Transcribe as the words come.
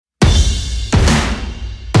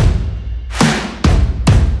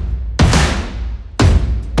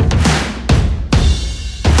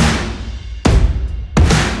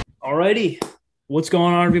Alrighty. What's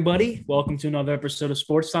going on, everybody? Welcome to another episode of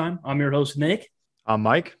Sports Time. I'm your host, Nick. I'm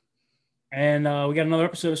Mike. And we got another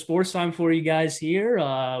episode of Sports Time for you guys here.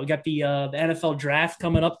 We got the NFL draft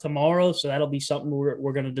coming up tomorrow, so that'll be something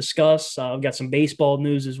we're going to discuss. We've got some baseball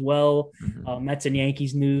news as well, Mets and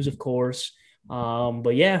Yankees news, of course.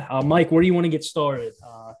 But yeah, Mike, where do you want to get started?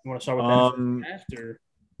 You want to start with the NFL draft, or?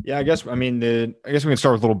 Yeah, I guess we can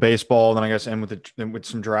start with a little baseball, then I guess end with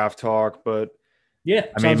some draft talk. But Yeah,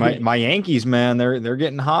 I mean, sounds good. my Yankees, man, they're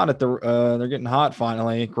getting hot they're getting hot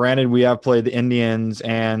finally. Granted, we have played the Indians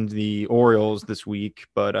and the Orioles this week,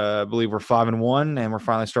 but I believe we're 5-1, and we're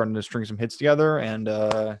finally starting to string some hits together. And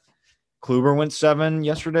Kluber went 7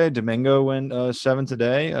 yesterday. Domingo went 7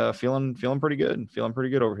 today. Feeling pretty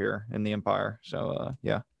good over here in the Empire. So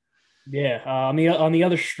yeah. Yeah, on the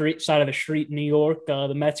other side of the street in New York,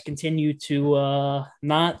 the Mets continue to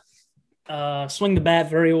not swing the bat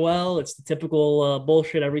very well. It's the typical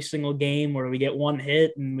bullshit every single game where we get one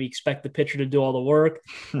hit and we expect the pitcher to do all the work.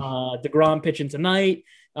 DeGrom pitching tonight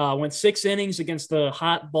went 6 innings against the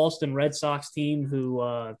hot Boston Red Sox team who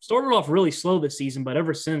started off really slow this season, but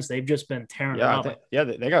ever since they've just been tearing it up.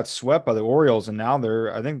 They got swept by the Orioles, and now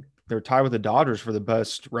I think they're tied with the Dodgers for the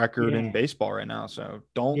best record in baseball right now. So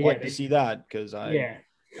don't like to see that because I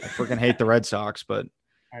freaking hate the Red Sox, but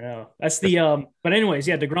I know that's but anyways,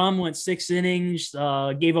 DeGrom went 6 innings,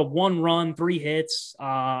 gave up 1 run, 3 hits,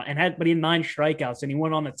 but he had 9 strikeouts, and he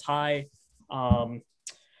went on to tie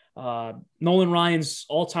Nolan Ryan's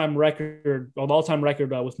all-time record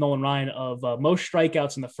with Nolan Ryan of most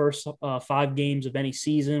strikeouts in the first 5 games of any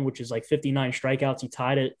season, which is like 59 strikeouts. He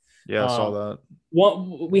tied it. Yeah, I saw that.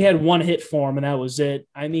 We had 1 hit for him, and that was it.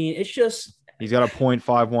 I mean, it's just he's got a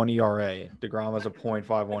 .51 ERA. DeGrom has a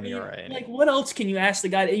 .51 ERA. Like, what else can you ask the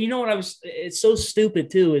guy? You know what it's so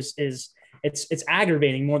stupid too. Is it's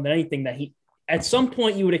aggravating more than anything that he at some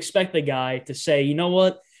point you would expect the guy to say, you know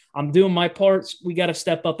what, I'm doing my parts. We got to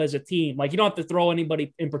step up as a team. Like, you don't have to throw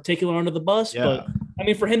anybody in particular under the bus, but I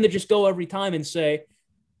mean, for him to just go every time and say,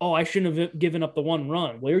 oh, I shouldn't have given up the 1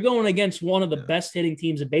 run. Well, you're going against one of the best hitting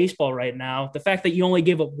teams in baseball right now. The fact that you only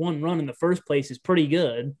gave up 1 run in the first place is pretty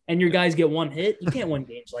good. And your guys get 1 hit. You can't win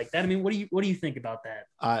games like that. I mean, what do you think about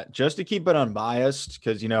that? Just to keep it unbiased,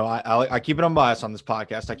 because, you know, I keep it unbiased on this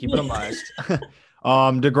podcast. I keep it unbiased.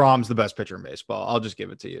 DeGrom's the best pitcher in baseball. I'll just give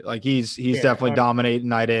it to you. Like, he's definitely dominating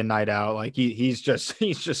night in, night out. Like, he's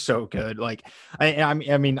just so good. Like, I'm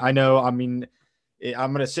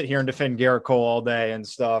going to sit here and defend Garrett Cole all day and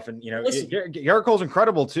stuff. And, you know, Garrett Cole's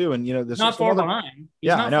incredible too. And, you know, this not far behind.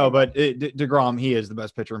 I know, but DeGrom, he is the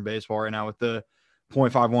best pitcher in baseball right now with the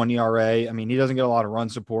 .51 ERA. I mean, he doesn't get a lot of run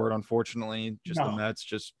support, unfortunately. The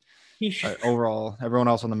Mets overall, everyone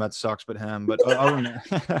else on the Mets sucks but him. But other than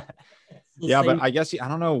that, but I guess I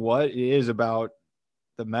don't know what it is about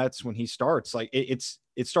the Mets when he starts. Like, it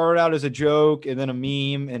started out as a joke and then a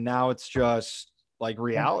meme, and now it's just like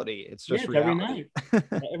reality. It's just reality.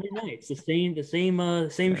 Every night. It's the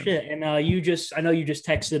same shit. And I know you just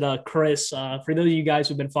texted Chris. For those of you guys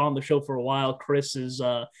who've been following the show for a while, Chris is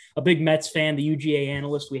a big Mets fan, the UGA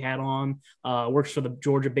analyst we had on, works for the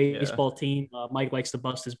Georgia baseball team. Mike likes to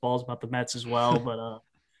bust his balls about the Mets as well, but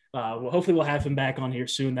hopefully we'll have him back on here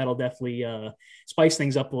soon. That'll definitely spice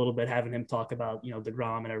things up a little bit, having him talk about, you know,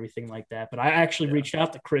 DeGrom and everything like that. But I actually reached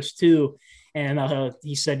out to Chris too, and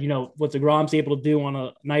he said, you know, what DeGrom's able to do on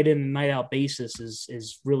a night in and night out basis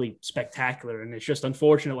is really spectacular. And it's just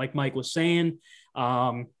unfortunate, like Mike was saying,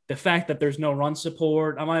 the fact that there's no run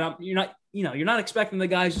support. You're not expecting the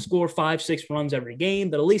guys to score 5-6 runs every game,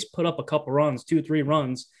 but at least put up a couple runs, 2-3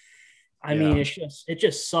 runs. I mean, it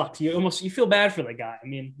just sucks. You feel bad for the guy. I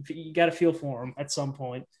mean, you got to feel for him at some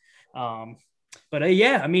point. But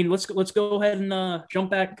I mean, let's go ahead and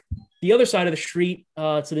jump back the other side of the street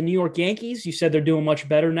to the New York Yankees. You said they're doing much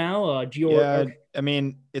better now. I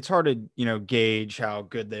mean, it's hard to, you know, gauge how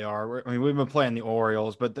good they are. I mean, we've been playing the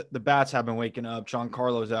Orioles, but the bats have been waking up.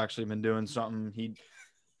 Giancarlo's actually been doing something.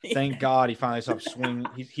 Thank God he finally stopped swinging.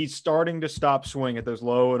 He's starting to stop swing at those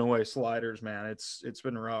low and away sliders, man. It's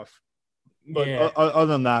been rough. But other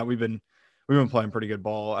than that, we've been playing pretty good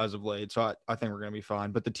ball as of late, so I think we're gonna be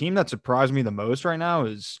fine. But the team that surprised me the most right now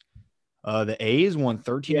is the A's. Won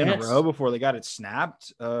 13 in a row before they got it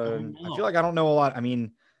snapped. I feel like I don't know a lot. I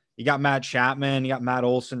mean, you got Matt Chapman, you got Matt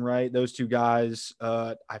Olson, right? Those 2 guys.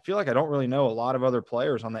 I feel like I don't really know a lot of other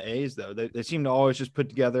players on the A's though. They seem to always just put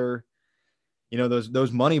together, you know, those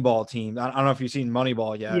Moneyball teams. I don't know if you've seen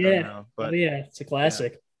Moneyball yet. Yeah, but it's a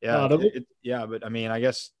classic. But I mean, I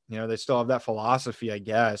guess, you know, they still have that philosophy, I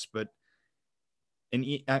guess. But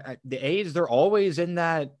the A's, they're always in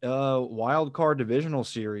that wild card divisional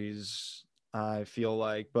series I feel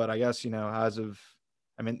like, but I guess, as of,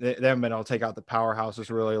 I mean, they haven't been able to take out the powerhouses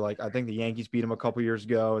really. Like, I think the Yankees beat them a couple years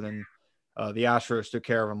ago, and then the Astros took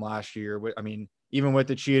care of them last year. I mean, even with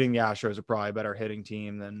the cheating, the Astros are probably a better hitting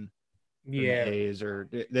team than the Yeah. A's, or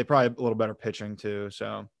they probably have a little better pitching too.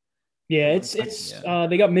 So Yeah, yeah.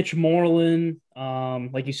 they got Mitch Moreland,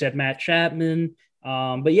 like you said, Matt Chapman.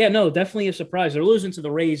 But yeah, no, definitely a surprise. They're losing to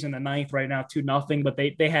the Rays in the ninth right now, 2-0. But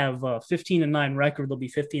they have a 15-9 record. They'll be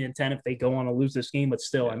 15-10 if they go on to lose this game. But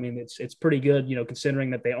still, Yeah. I mean, it's pretty good, considering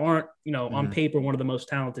that they aren't, on paper one of the most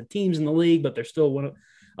talented teams in the league, but they're still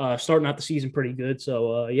starting out the season pretty good.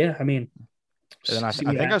 So yeah, I mean, And then I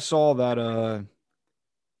think I saw that.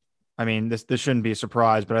 I mean, this shouldn't be a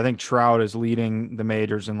surprise, but I think Trout is leading the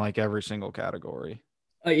majors in like every single category.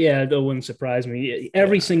 Yeah, that wouldn't surprise me.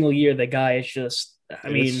 Every single year, the guy is just.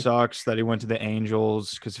 It sucks that he went to the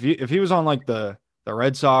Angels, because if he was on like the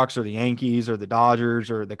Red Sox or the Yankees or the Dodgers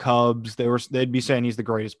or the Cubs, they'd be saying he's the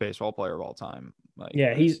greatest baseball player of all time. Like,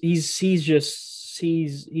 yeah, he's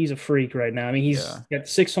a freak right now. I mean, he's got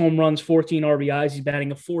 6 home runs, 14 RBIs. He's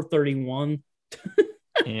batting a 431.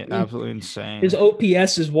 Yeah, absolutely insane. His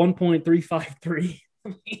OPS is 1.353.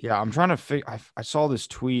 Yeah, I'm trying to figure. I saw this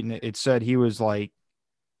tweet and it said he was like,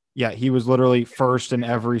 he was literally first in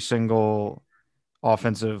every single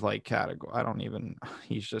offensive like category.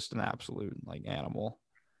 He's just an absolute like animal.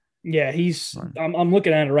 Yeah, I'm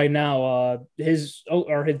looking at it right now. His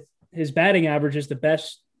batting average is the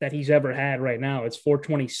best that he's ever had right now. It's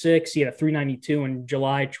 426. He had a 392 in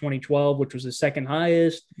July 2012, which was his second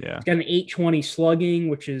highest. Yeah. He's got an 820 slugging,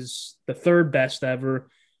 which is the third best ever.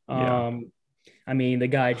 I mean, the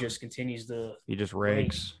guy just continues to. He just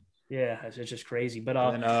rakes. Yeah, it's just crazy. But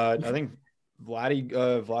I think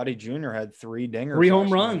Vladdy Jr. had 3 dingers, 3 home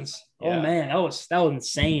runs. Yeah. Oh man, that was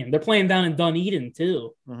insane. They're playing down in Dunedin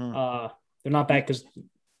too. Mm-hmm. They're not back because.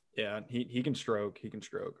 Yeah, he can stroke. He can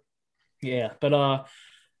stroke. Yeah, but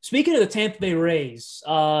speaking of the Tampa Bay Rays,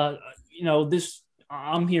 I'm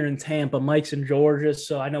here in Tampa. Mike's in Georgia,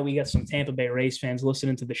 so I know we got some Tampa Bay Rays fans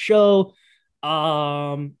listening to the show.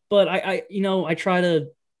 But I try to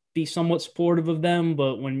be somewhat supportive of them,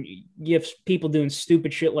 but when you have people doing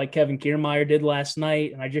stupid shit like Kevin Kiermaier did last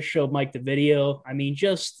night, and I just showed Mike the video. I mean,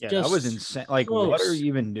 that was insane. Like, close. What are you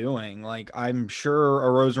even doing? Like, I'm sure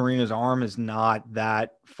Arozarena's arm is not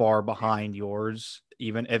that far behind yours,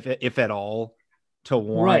 even if at all, to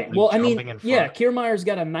warrant. Right. Well, I mean, Kiermaier's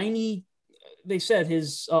got a 90. They said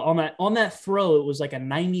his on that throw, it was like a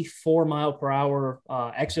 94 mile per hour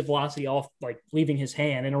exit velocity off, like leaving his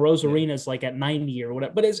hand, and Arozarena's like at 90 or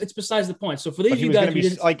whatever. But it's besides the point. So for these you guys,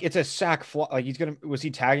 it's a sack fly. Like was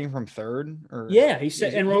he tagging from third? Or he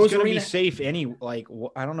said, and Rosarena gonna be safe.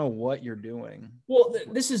 I don't know what you're doing. Well,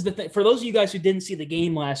 this is the thing for those of you guys who didn't see the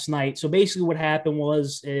game last night. So basically, what happened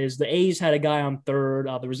is the A's had a guy on third.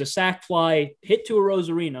 There was a sack fly hit to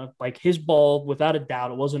Arozarena, like his ball, without a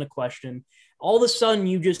doubt. It wasn't a question. All of a sudden,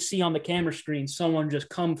 you just see on the camera screen someone just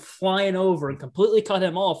come flying over and completely cut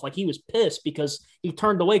him off. Like he was pissed because he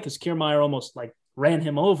turned away because Kiermaier almost like ran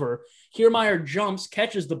him over. Kiermaier jumps,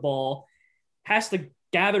 catches the ball, has to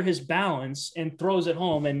gather his balance and throws it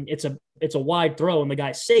home. And it's a wide throw and the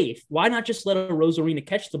guy's safe. Why not just let Arozarena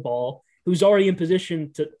catch the ball, who's already in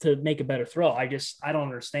position to make a better throw? I don't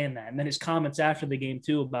understand that. And then his comments after the game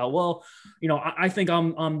too about, well, I think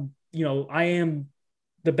I am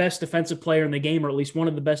the best defensive player in the game, or at least one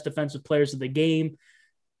of the best defensive players of the game.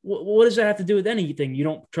 What does that have to do with anything? You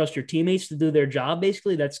don't trust your teammates to do their job,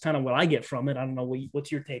 basically? That's kind of what I get from it. I don't know.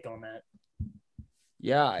 What's your take on that?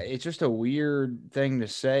 Yeah, it's just a weird thing to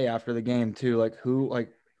say after the game, too. Like,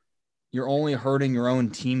 you're only hurting your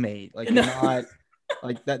own teammate. Like, you're not –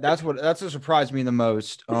 like, that's what surprised me the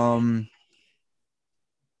most.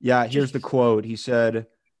 Yeah, here's the quote. He said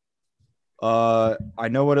 – I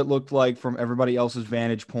know what it looked like from everybody else's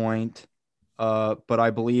vantage point, but I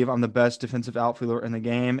believe I'm the best defensive outfielder in the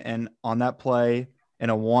game. And on that play, in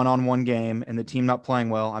a one-on-one game, and the team not playing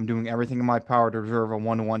well, I'm doing everything in my power to deserve a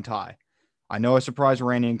 1-1 tie. I know I surprised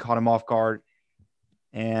Randy and caught him off guard,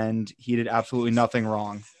 and he did absolutely nothing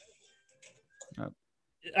wrong.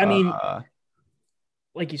 I mean,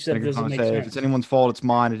 like you said, it doesn't make sense. If it's anyone's fault, it's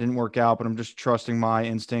mine. It didn't work out, but I'm just trusting my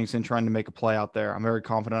instincts and trying to make a play out there. I'm very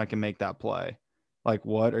confident I can make that play. Like,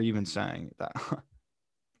 what are you even saying? That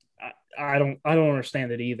I don't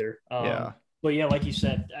understand it either. But yeah, like you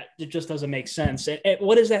said, it just doesn't make sense.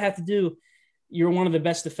 What does that have to do? You're one of the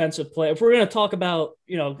best defensive players. If we're going to talk about,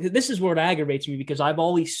 this is where it aggravates me because I've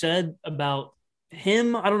always said about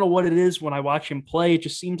him, I don't know what it is when I watch him play. It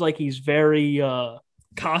just seems like he's very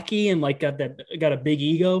cocky and like got a big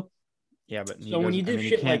ego. Yeah, but so when you do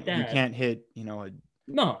shit like that, you can't hit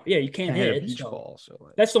No, yeah, you can't Can't hit a hit. beach So ball. So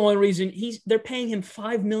like, that's the only reason they're paying him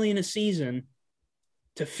 $5 million a season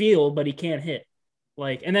to field, but he can't hit.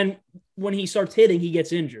 Like, and then when he starts hitting, he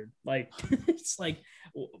gets injured. Like, it's like,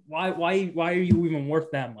 why are you even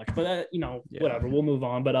worth that much? But whatever. We'll move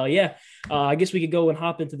on. But I guess we could go and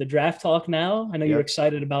hop into the draft talk now. I know you're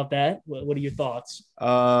excited about that. What are your thoughts?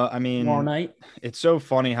 I mean, tomorrow night. It's so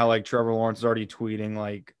funny how like Trevor Lawrence is already tweeting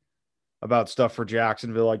like about stuff for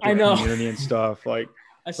Jacksonville, like I know community and stuff. Like,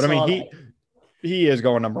 but I mean, he is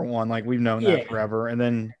going number one. Like we've known that forever. And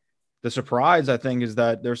then the surprise, I think, is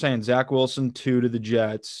that they're saying Zach Wilson 2 to the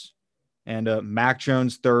Jets, and Mac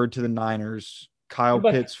Jones 3rd to the Niners. Kyle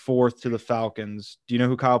Pitts 4th to the Falcons. Do you know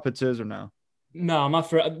who Kyle Pitts is or no? No, I'm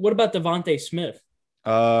not. What about Devontae Smith?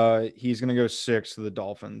 He's gonna go 6th to the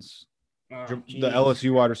Dolphins. The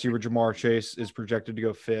LSU wide receiver Jamar Chase is projected to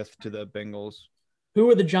go 5th to the Bengals. Who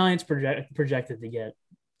are the Giants projected to get?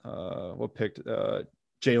 What picked?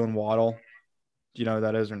 Jalen Waddle. Do you know who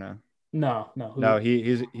that is or no? No. No,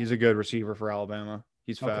 he's a good receiver for Alabama.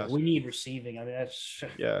 He's fast. Okay, we need receiving. I mean, that's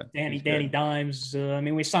Danny Dimes.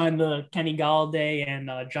 We signed the Kenny Galladay and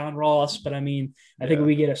John Ross, but I mean, I think if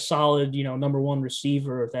we get a solid, number one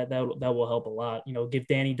receiver, that will help a lot. Give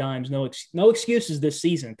Danny Dimes no excuses this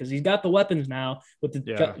season because he's got the weapons now with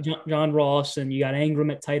the John Ross, and you got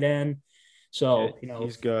Ingram at tight end. So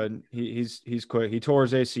he's good. He's quick. He tore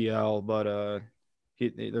his ACL, but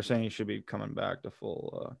they're saying he should be coming back to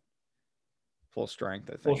full strength,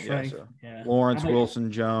 I think. Full strength. Yeah. Lawrence, Wilson,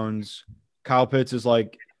 Jones, Kyle Pitts is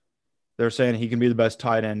like, they're saying he can be the best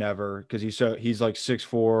tight end ever because he's like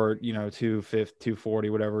 6'4", 240,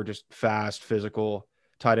 whatever, just fast, physical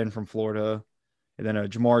tight end from Florida. And then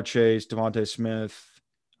Jamar Chase, Devontae Smith,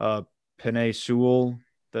 Penei Sewell,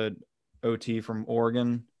 the OT from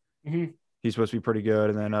Oregon. Mm-hmm. He's supposed to be pretty good.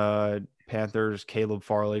 And then Panthers, Caleb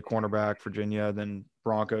Farley, cornerback, Virginia. Then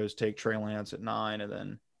Broncos take Trey Lance at 9, and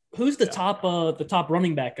then who's the top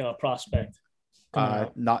running back prospect?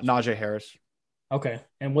 Not Najee Harris. Okay,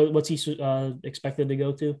 and what's he expected to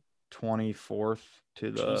go to? 24th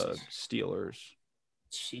to the Steelers.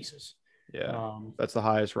 Jesus. Yeah, that's the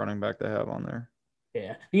highest running back they have on there.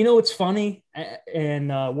 Yeah, it's funny, and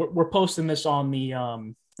we're posting this on the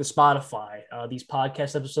Spotify, these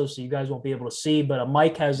podcast episodes, so you guys won't be able to see. But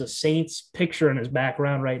Mike has a Saints picture in his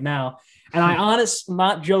background right now, and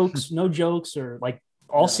not jokes, no jokes, or like.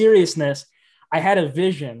 All seriousness, I had a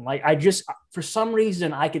vision. Like for some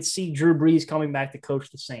reason, I could see Drew Brees coming back to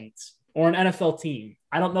coach the Saints or an NFL team.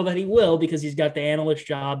 I don't know that he will because he's got the analyst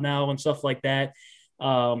job now and stuff like that.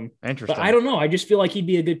 Interesting. But I don't know. I just feel like he'd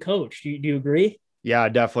be a good coach. Do you agree? Yeah,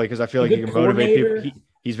 definitely. Because I feel like he can motivate people.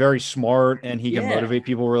 He's very smart and he can motivate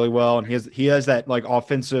people really well. And he has that like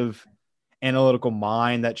offensive analytical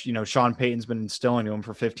mind that, Sean Payton's been instilling to him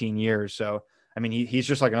for 15 years. So, I mean, he's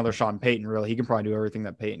just like another Sean Payton, really. He can probably do everything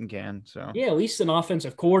that Payton can. So yeah, at least an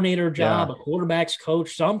offensive coordinator job, a quarterback's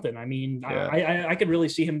coach, something. I mean, I could really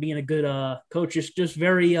see him being a good coach. Just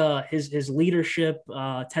very his leadership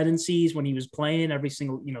tendencies when he was playing. Every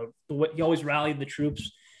single, he always rallied the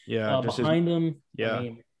troops. Behind him. Yeah,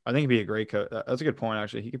 I think he'd be a great coach. That's a good point.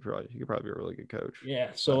 Actually, he could probably be a really good coach.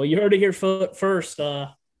 Yeah. So you heard it here first.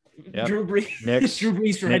 Drew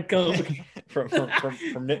Brees for head coach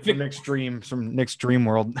from Nick's dream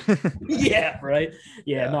world. Yeah, right.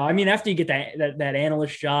 Yeah, no, I mean after you get that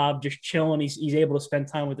analyst job, just chilling, he's able to spend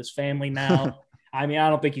time with his family now. I mean, I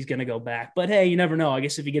don't think he's going to go back, but hey, you never know. I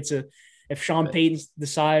guess if Sean Payton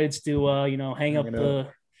decides to hang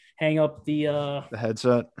up the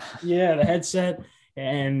headset. Yeah, the headset.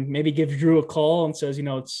 And maybe gives Drew a call and says,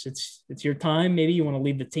 it's your time. Maybe you want to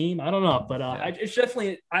leave the team. I don't know, but it's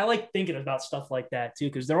definitely, I like thinking about stuff like that too,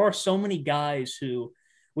 because there are so many guys who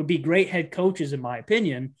would be great head coaches in my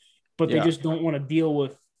opinion, but they just don't want to deal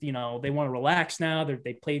with, they want to relax now.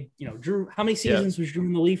 They played, Drew. How many seasons was Drew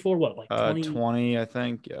in the league for? What, like 20, I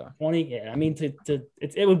think. Yeah, 20. Yeah, I mean,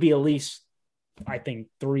 it would be at least. I think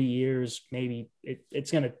 3 years, maybe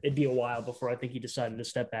it'd be a while before I think he decided to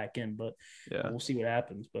step back in, but we'll see what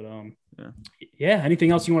happens. But anything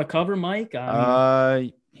else you want to cover, Mike? I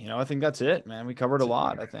think that's it, man. We covered a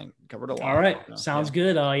lot. All right. Sounds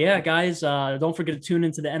good. Guys, don't forget to tune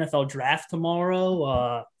into the NFL draft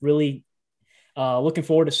tomorrow. Really looking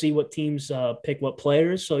forward to see what teams pick what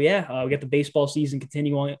players. So we got the baseball season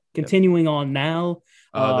continuing on now.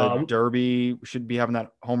 The Derby should be having that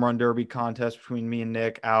home run derby contest between me and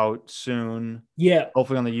Nick out soon. Yeah.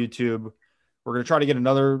 Hopefully on the YouTube. We're going to try to get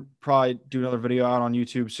probably do another video out on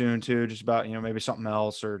YouTube soon too, just about, maybe something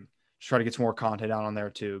else or try to get some more content out on there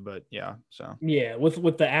too. But yeah, so Yeah,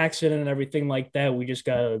 with the accident and everything like that, we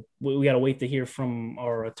gotta wait to hear from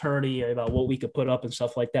our attorney about what we could put up and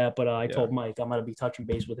stuff like that. But I told Mike I'm gonna be touching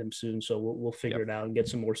base with him soon, so we'll figure it out and get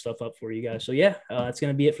some more stuff up for you guys. So yeah, that's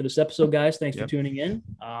gonna be it for this episode, guys. Thanks for tuning in.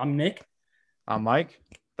 I'm Nick. I'm Mike.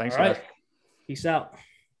 Thanks, All right. guys. Peace out.